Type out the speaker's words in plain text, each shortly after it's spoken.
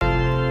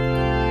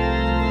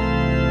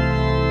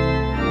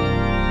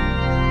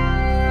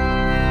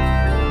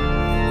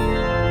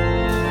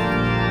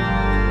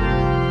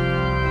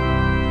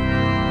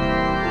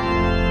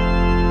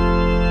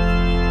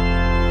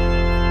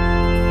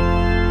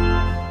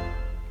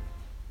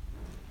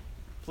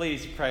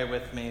Please pray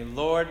with me.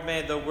 Lord,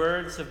 may the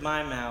words of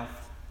my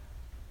mouth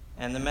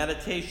and the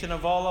meditation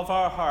of all of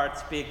our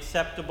hearts be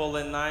acceptable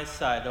in thy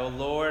sight, O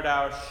Lord,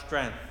 our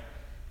strength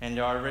and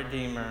our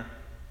Redeemer.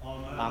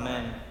 Amen.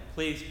 Amen.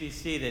 Please be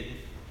seated.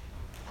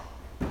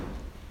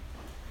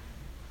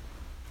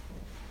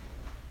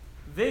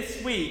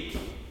 This week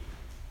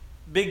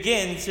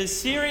begins a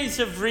series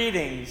of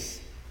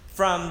readings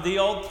from the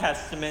Old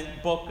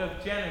Testament book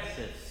of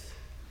Genesis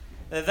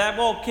that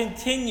will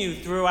continue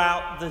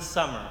throughout the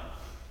summer.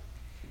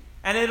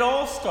 And it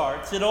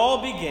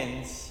all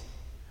begins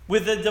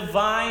with a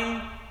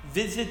divine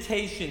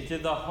visitation to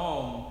the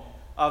home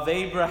of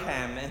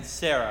Abraham and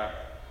Sarah.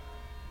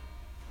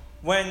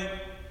 When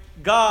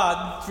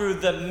God, through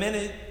the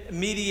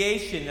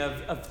mediation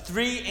of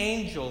three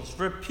angels,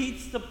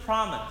 repeats the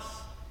promise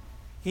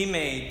he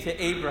made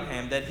to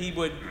Abraham that he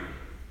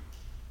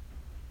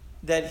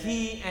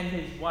and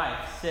his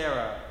wife,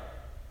 Sarah,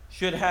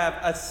 should have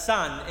a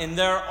son in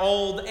their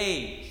old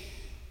age.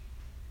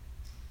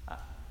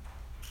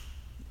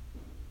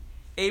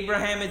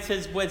 Abraham, it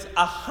says, was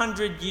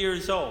 100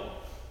 years old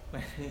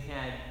when he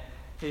had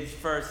his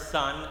first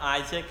son,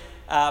 Isaac,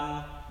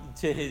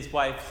 to his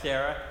wife,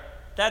 Sarah.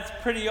 That's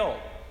pretty old.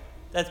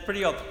 That's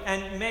pretty old.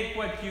 And make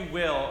what you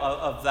will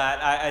of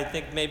that. I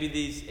think maybe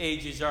these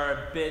ages are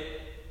a bit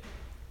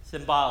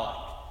symbolic.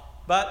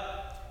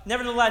 But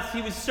nevertheless,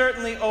 he was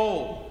certainly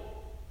old.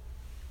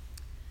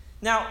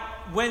 Now,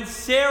 when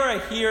Sarah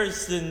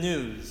hears the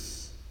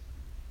news,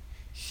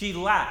 she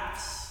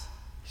laughs.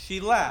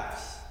 She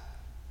laughs.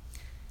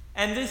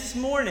 And this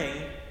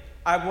morning,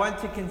 I want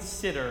to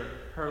consider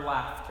her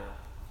laughter.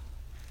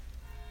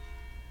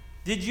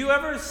 Did you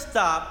ever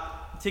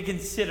stop to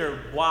consider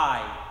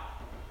why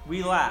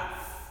we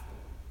laugh?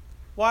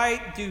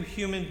 Why do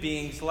human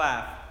beings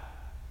laugh?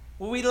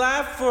 Well, we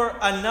laugh for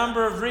a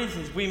number of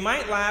reasons. We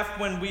might laugh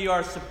when we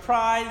are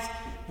surprised.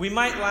 We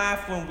might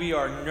laugh when we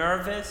are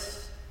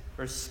nervous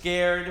or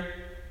scared,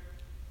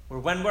 or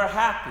when we're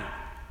happy.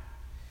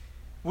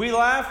 We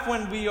laugh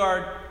when we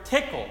are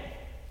tickled.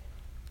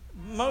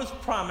 Most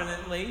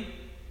prominently,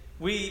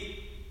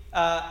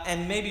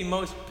 and maybe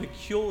most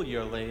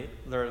peculiarly,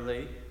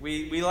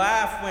 we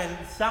laugh when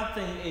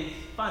something is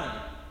funny.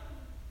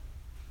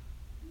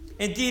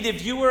 Indeed,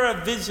 if you were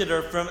a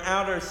visitor from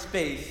outer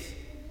space,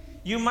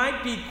 you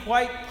might be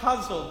quite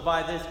puzzled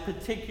by this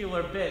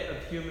particular bit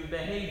of human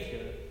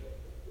behavior.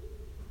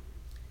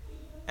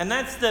 And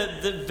that's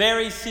the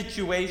very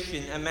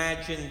situation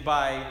imagined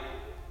by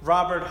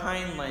Robert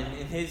Heinlein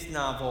in his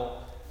novel,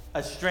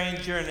 A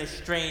Stranger in a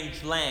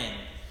Strange Land.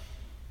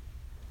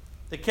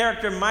 The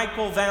character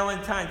Michael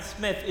Valentine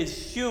Smith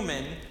is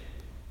human,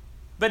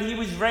 but he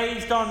was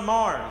raised on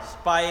Mars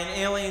by an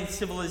alien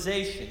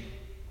civilization.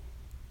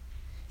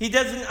 He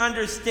doesn't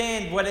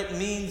understand what it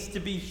means to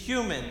be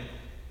human,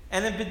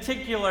 and in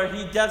particular,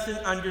 he doesn't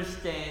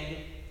understand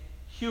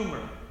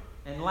humor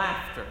and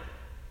laughter.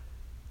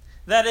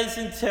 That is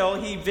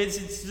until he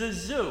visits the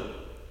zoo.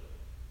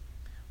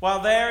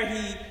 While there,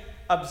 he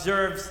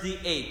observes the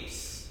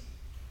apes.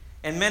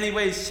 In many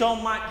ways, so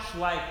much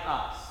like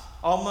us,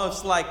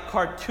 almost like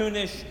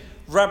cartoonish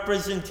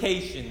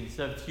representations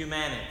of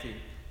humanity.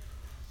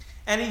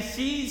 And he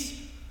sees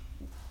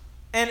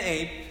an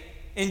ape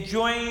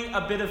enjoying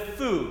a bit of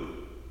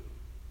food,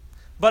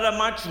 but a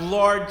much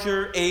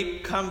larger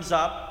ape comes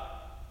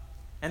up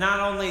and not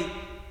only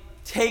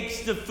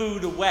takes the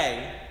food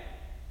away,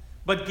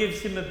 but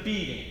gives him a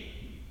beating.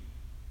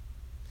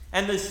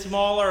 And the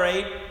smaller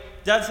ape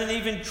doesn't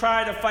even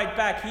try to fight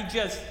back. He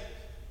just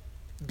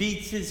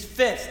beats his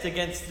fist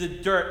against the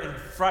dirt in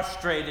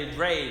frustrated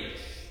rage.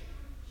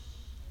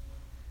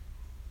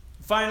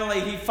 Finally,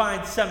 he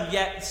finds some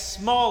yet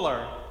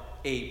smaller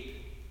ape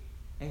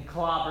and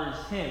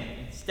clobbers him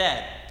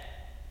instead.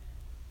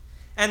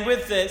 And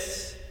with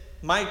this,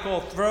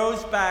 Michael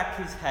throws back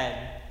his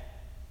head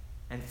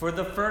and for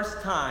the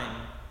first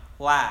time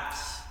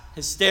laughs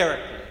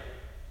hysterically.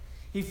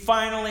 He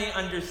finally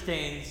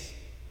understands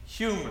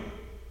humor.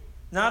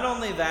 Not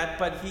only that,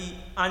 but he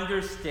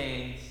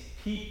understands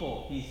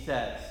people, he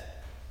says.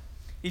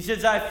 He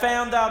says, I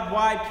found out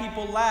why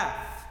people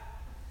laugh.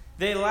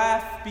 They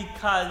laugh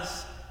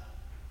because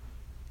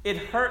it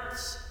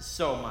hurts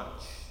so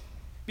much.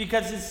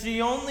 Because it's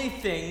the only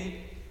thing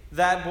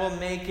that will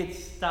make it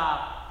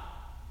stop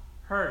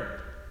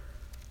hurting.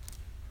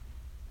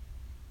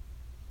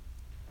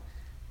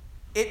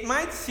 It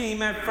might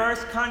seem at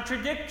first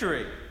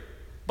contradictory,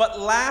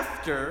 but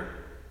laughter,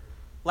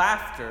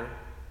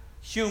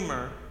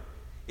 humor,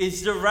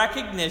 is the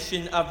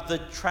recognition of the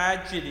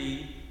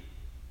tragedy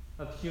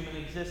of human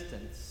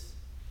existence.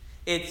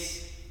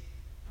 Its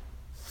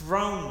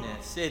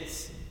thrownness,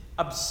 its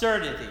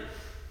absurdity.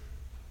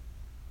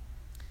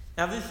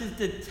 Now, this is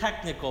the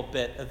technical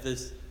bit of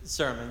this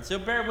sermon, so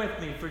bear with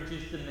me for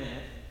just a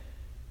minute.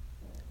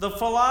 The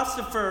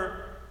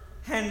philosopher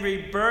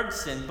Henry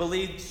Bergson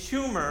believed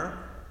humor,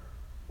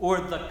 or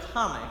the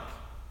comic,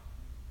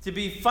 to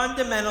be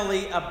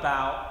fundamentally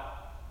about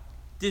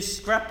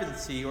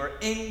discrepancy or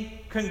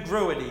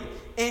incongruity,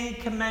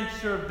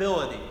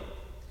 incommensurability.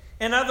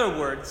 In other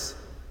words,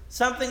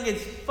 something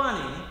is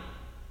funny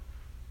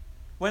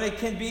when it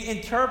can be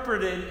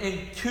interpreted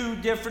in two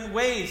different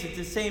ways at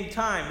the same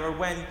time, or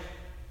when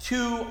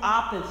two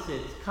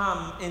opposites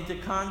come into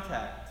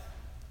contact.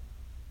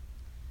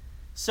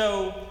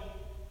 So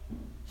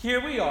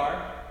here we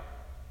are,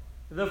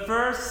 the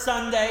first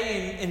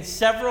Sunday in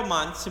several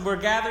months, and we're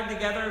gathered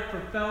together for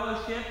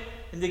fellowship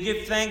and to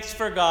give thanks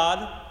for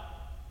God.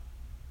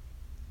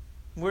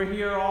 We're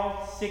here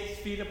all 6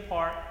 feet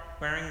apart,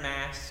 wearing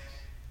masks,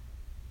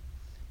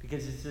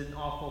 because it's an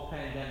awful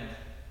pandemic.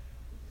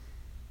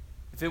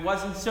 If it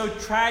wasn't so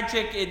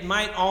tragic, it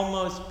might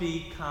almost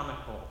be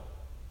comical.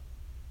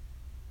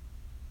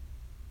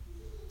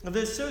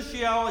 The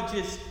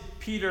sociologist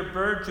Peter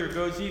Berger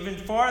goes even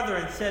farther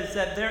and says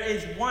that there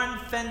is one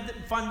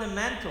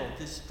fundamental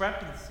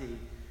discrepancy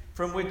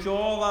from which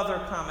all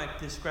other comic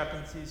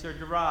discrepancies are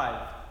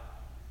derived.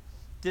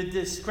 The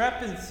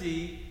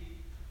discrepancy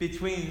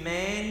between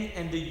man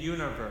and the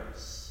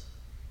universe.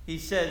 He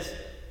says,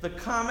 the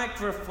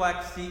comic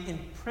reflects the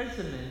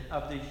imprisonment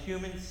of the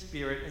human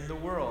spirit in the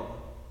world.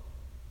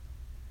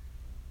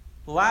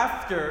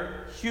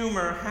 Laughter,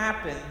 humor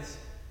happens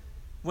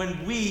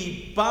when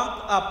we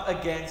bump up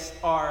against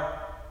our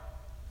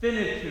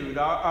finitude,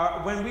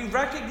 when we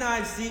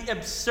recognize the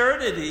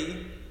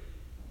absurdity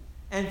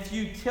and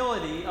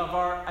futility of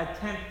our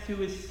attempt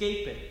to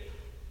escape it.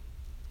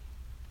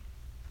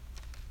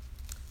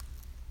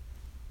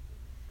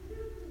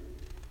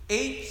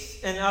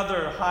 Apes and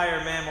other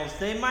higher mammals,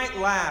 they might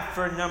laugh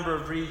for a number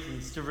of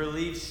reasons, to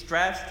relieve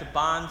stress, to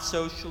bond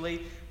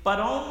socially,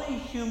 but only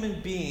human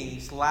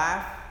beings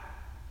laugh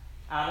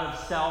out of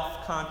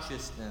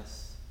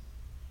self-consciousness.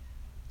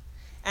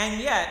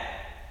 And yet,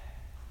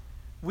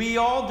 we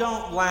all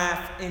don't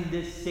laugh in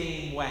the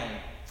same way,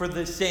 for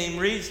the same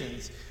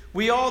reasons.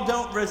 We all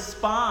don't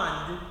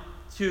respond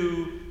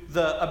to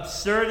the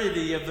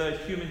absurdity of the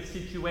human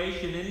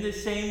situation in the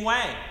same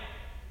way.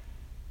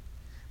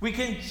 We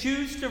can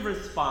choose to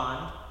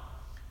respond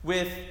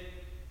with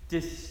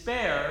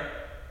despair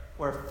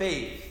or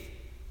faith,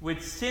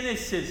 with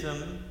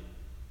cynicism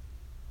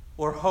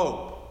or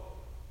hope.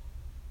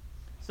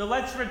 So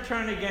let's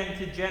return again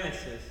to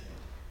Genesis,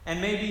 and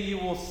maybe you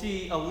will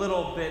see a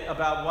little bit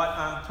about what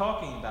I'm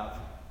talking about.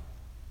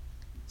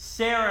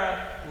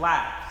 Sarah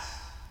laughs.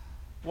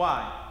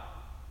 Why?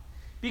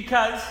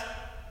 Because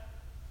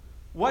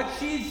what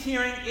she's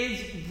hearing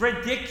is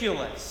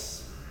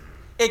ridiculous.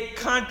 It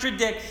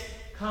contradicts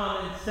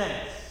common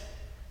sense.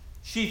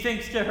 She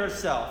thinks to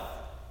herself,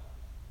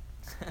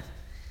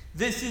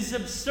 this is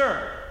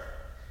absurd,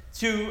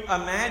 to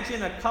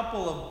imagine a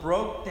couple of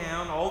broke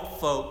down old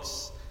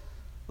folks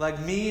like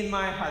me and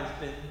my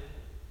husband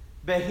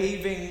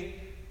behaving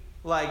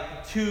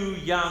like two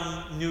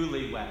young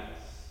newlyweds.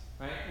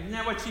 Right? Isn't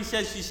that what she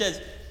says? She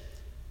says,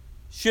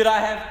 should I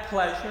have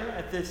pleasure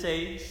at this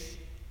age?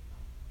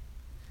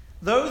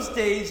 Those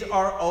days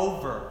are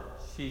over,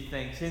 she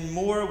thinks, in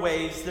more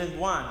ways than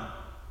one.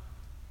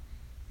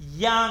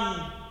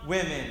 Young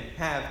women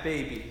have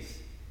babies.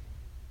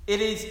 It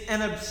is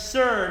an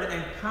absurd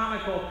and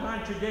comical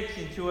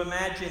contradiction to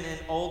imagine an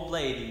old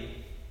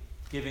lady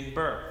giving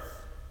birth.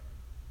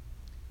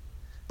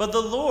 But the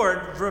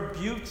Lord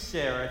rebuked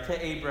Sarah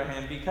to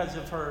Abraham because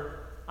of her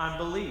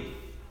unbelief.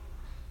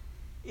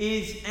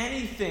 Is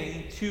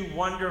anything too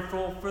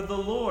wonderful for the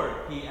Lord?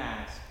 He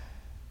asked.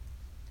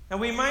 And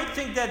we might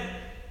think that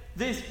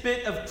this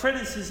bit of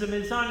criticism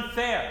is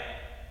unfair.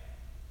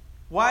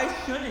 Why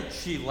shouldn't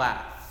she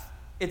laugh?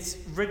 It's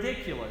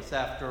ridiculous,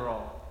 after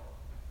all.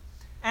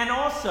 And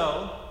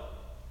also,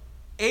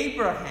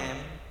 Abraham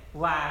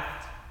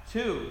laughed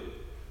too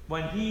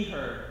when he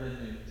heard the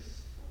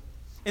news.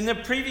 In the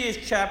previous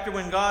chapter,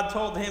 when God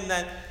told him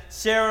that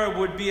Sarah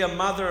would be a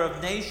mother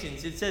of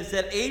nations, it says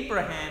that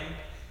Abraham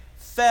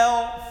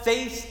fell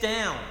face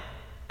down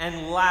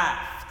and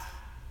laughed.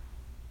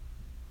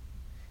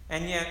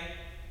 And yet,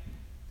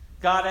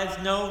 God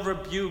has no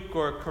rebuke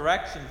or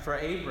correction for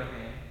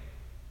Abraham.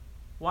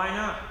 Why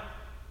not?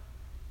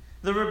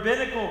 The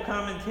rabbinical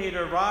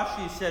commentator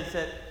Rashi says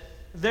that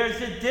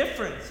there's a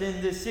difference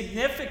in the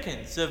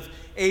significance of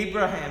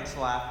Abraham's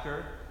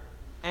laughter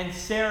and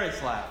Sarah's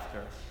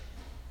laughter.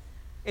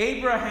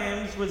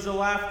 Abraham's was the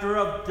laughter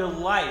of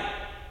delight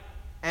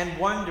and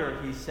wonder,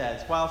 he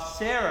says, while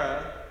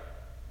Sarah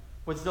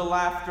was the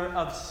laughter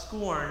of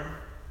scorn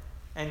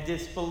and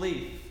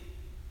disbelief.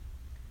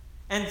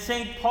 And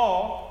St.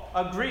 Paul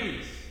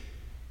agrees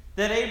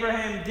that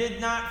Abraham did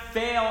not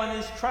fail in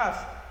his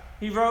trust.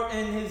 He wrote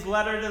in his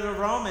letter to the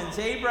Romans,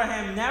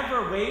 Abraham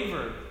never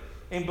wavered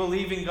in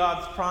believing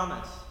God's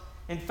promise.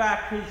 In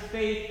fact, his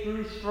faith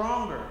grew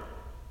stronger.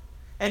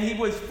 And he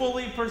was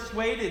fully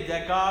persuaded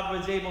that God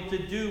was able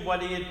to do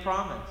what he had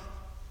promised.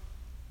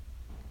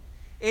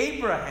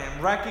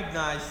 Abraham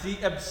recognized the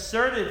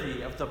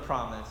absurdity of the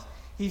promise.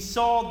 He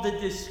saw the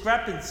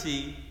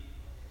discrepancy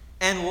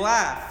and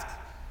laughed.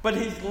 But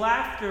his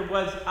laughter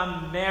was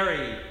a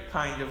merry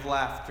kind of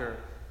laughter.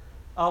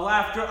 A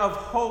laughter of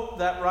hope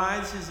that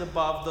rises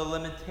above the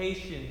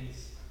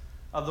limitations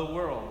of the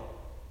world.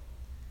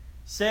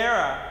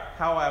 Sarah,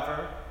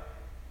 however,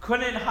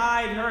 couldn't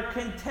hide her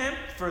contempt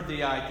for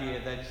the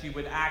idea that she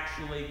would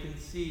actually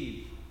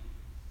conceive.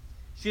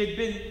 She had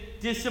been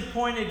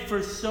disappointed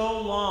for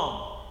so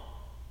long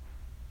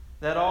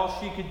that all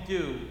she could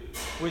do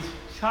was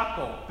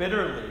chuckle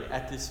bitterly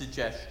at the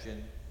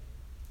suggestion.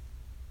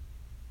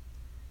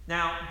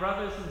 Now,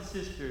 brothers and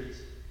sisters,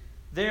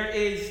 there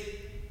is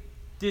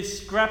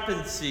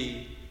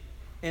discrepancy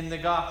in the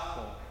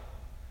gospel.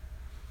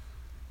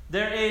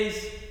 There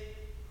is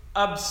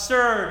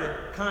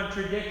absurd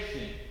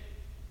contradiction.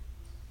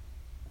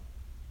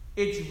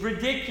 It's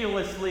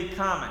ridiculously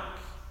comic.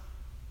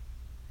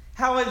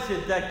 How is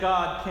it that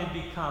God can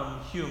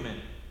become human?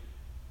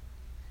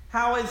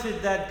 How is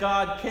it that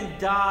God can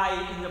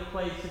die in the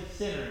place of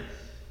sinners?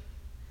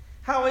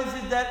 How is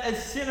it that a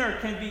sinner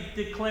can be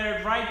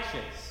declared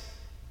righteous?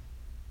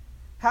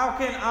 How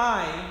can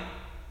I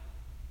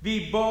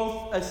be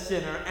both a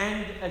sinner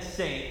and a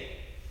saint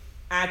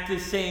at the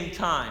same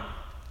time?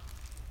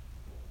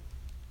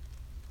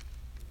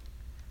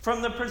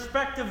 From the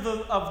perspective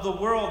of the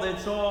world,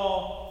 it's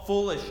all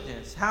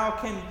foolishness. How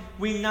can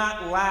we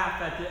not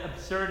laugh at the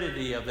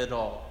absurdity of it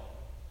all?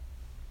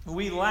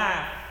 We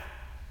laugh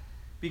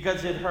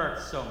because it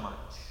hurts so much.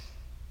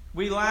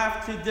 We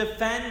laugh to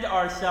defend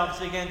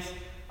ourselves against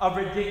a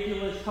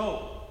ridiculous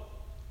hope.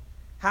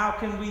 How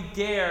can we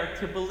dare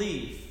to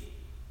believe?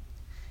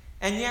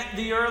 And yet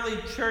the early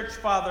church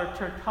father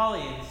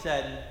Tertullian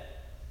said,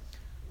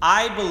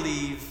 I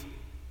believe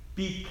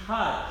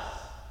because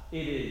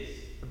it is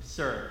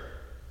absurd.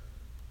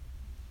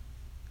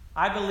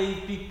 I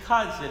believe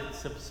because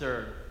it's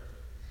absurd.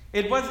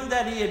 It wasn't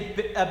that he had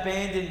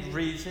abandoned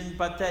reason,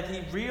 but that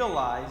he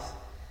realized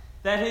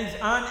that his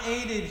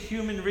unaided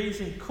human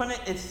reason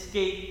couldn't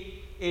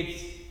escape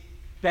its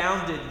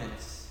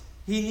boundedness.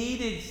 He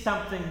needed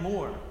something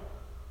more.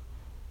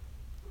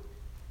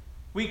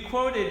 We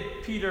quoted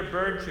Peter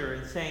Berger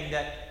in saying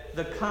that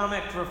the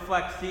comic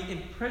reflects the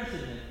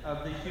imprisonment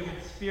of the human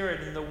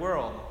spirit in the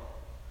world.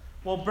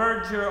 Well,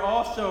 Berger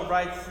also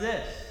writes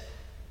this: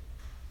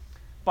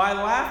 by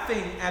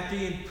laughing at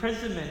the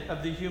imprisonment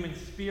of the human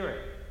spirit,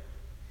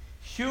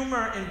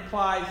 humor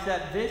implies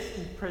that this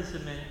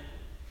imprisonment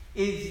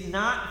is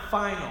not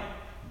final,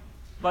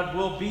 but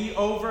will be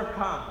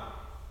overcome,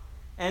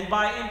 and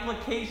by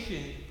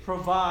implication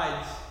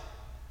provides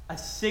a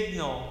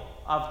signal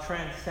of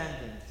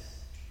transcendence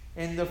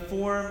in the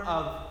form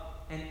of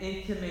an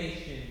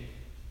intimation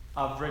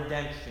of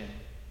redemption.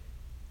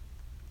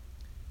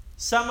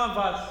 Some of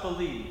us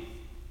believe,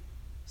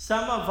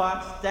 some of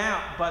us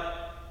doubt,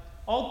 but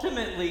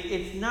ultimately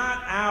it's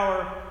not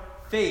our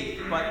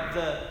faith, but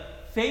the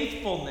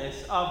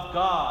faithfulness of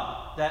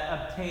God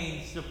that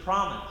obtains the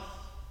promise.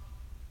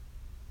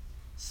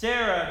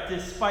 Sarah,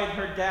 despite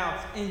her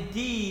doubts,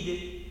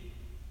 indeed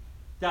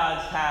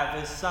does have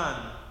a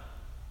son.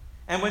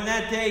 And when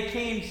that day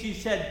came, she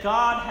said,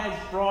 God has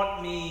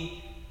brought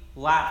me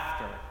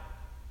laughter.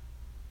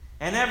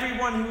 And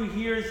everyone who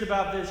hears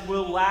about this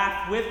will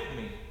laugh with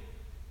me.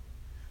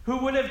 Who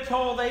would have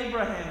told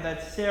Abraham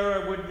that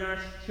Sarah would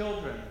nurse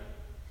children?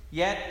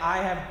 Yet I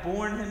have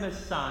borne him a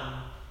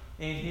son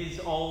in his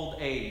old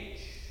age.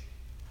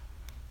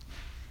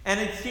 And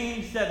it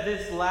seems that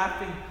this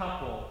laughing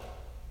couple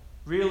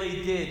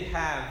really did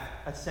have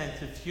a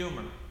sense of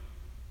humor.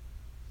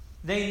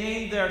 They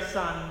named their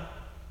son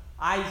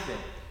Isaac,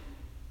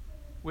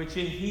 which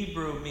in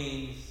Hebrew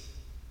means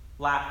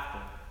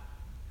laughter.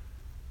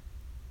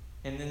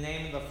 In the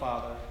name of the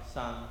Father,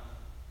 Son,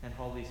 and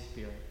Holy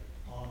Spirit.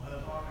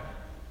 Amen.